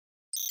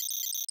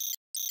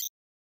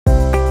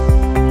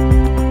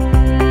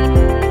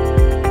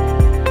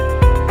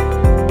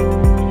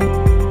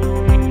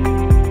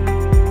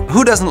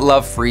doesn't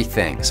love free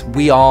things?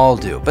 We all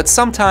do, but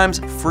sometimes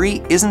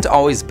free isn't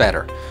always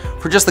better.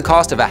 For just the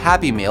cost of a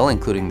Happy Meal,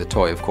 including the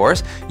toy of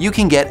course, you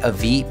can get a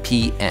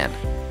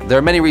VPN. There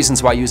are many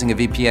reasons why using a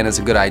VPN is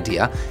a good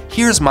idea.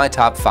 Here's my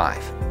top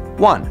 5.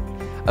 1.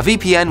 A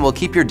VPN will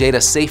keep your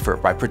data safer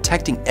by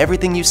protecting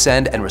everything you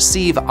send and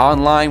receive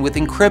online with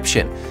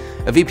encryption.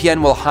 A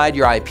VPN will hide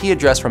your IP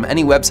address from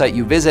any website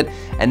you visit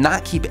and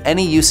not keep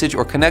any usage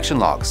or connection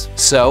logs.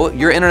 So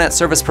your internet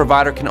service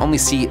provider can only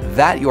see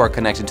that you are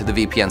connected to the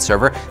VPN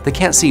server. They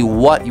can't see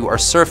what you are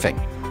surfing.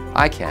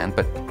 I can,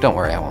 but don't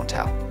worry, I won't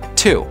tell.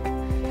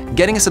 2.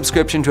 Getting a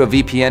subscription to a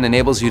VPN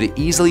enables you to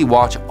easily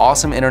watch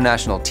awesome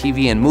international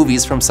TV and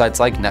movies from sites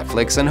like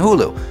Netflix and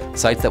Hulu,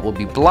 sites that will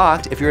be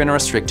blocked if you're in a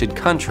restricted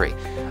country.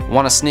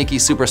 Want a sneaky,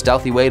 super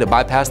stealthy way to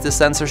bypass this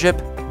censorship?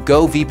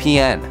 Go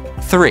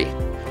VPN.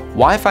 3.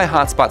 Wi-Fi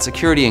hotspot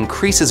security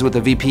increases with a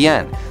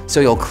VPN,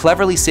 so you'll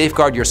cleverly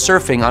safeguard your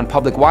surfing on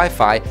public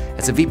Wi-Fi,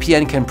 as a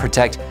VPN can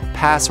protect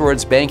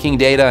passwords, banking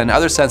data, and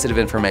other sensitive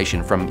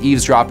information from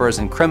eavesdroppers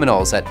and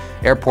criminals at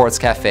airports,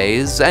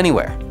 cafes,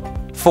 anywhere.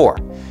 4.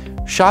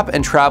 Shop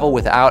and travel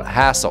without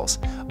hassles.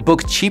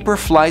 Book cheaper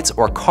flights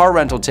or car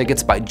rental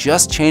tickets by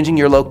just changing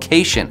your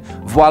location.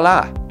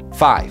 Voila!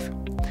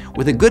 5.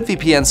 With a good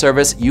VPN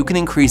service, you can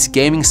increase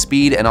gaming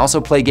speed and also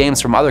play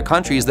games from other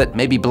countries that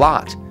may be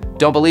blocked.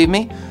 Don't believe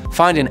me?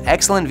 Find an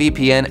excellent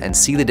VPN and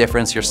see the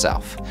difference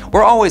yourself.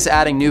 We're always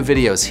adding new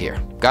videos here.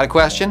 Got a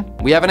question?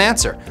 We have an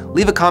answer.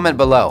 Leave a comment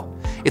below.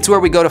 It's where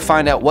we go to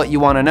find out what you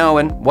want to know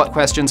and what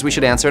questions we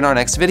should answer in our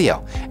next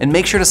video. And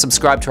make sure to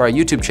subscribe to our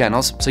YouTube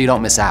channels so you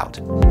don't miss out.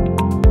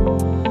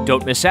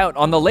 Don't miss out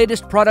on the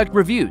latest product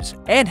reviews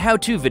and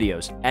how-to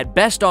videos at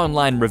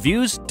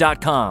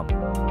bestonlinereviews.com.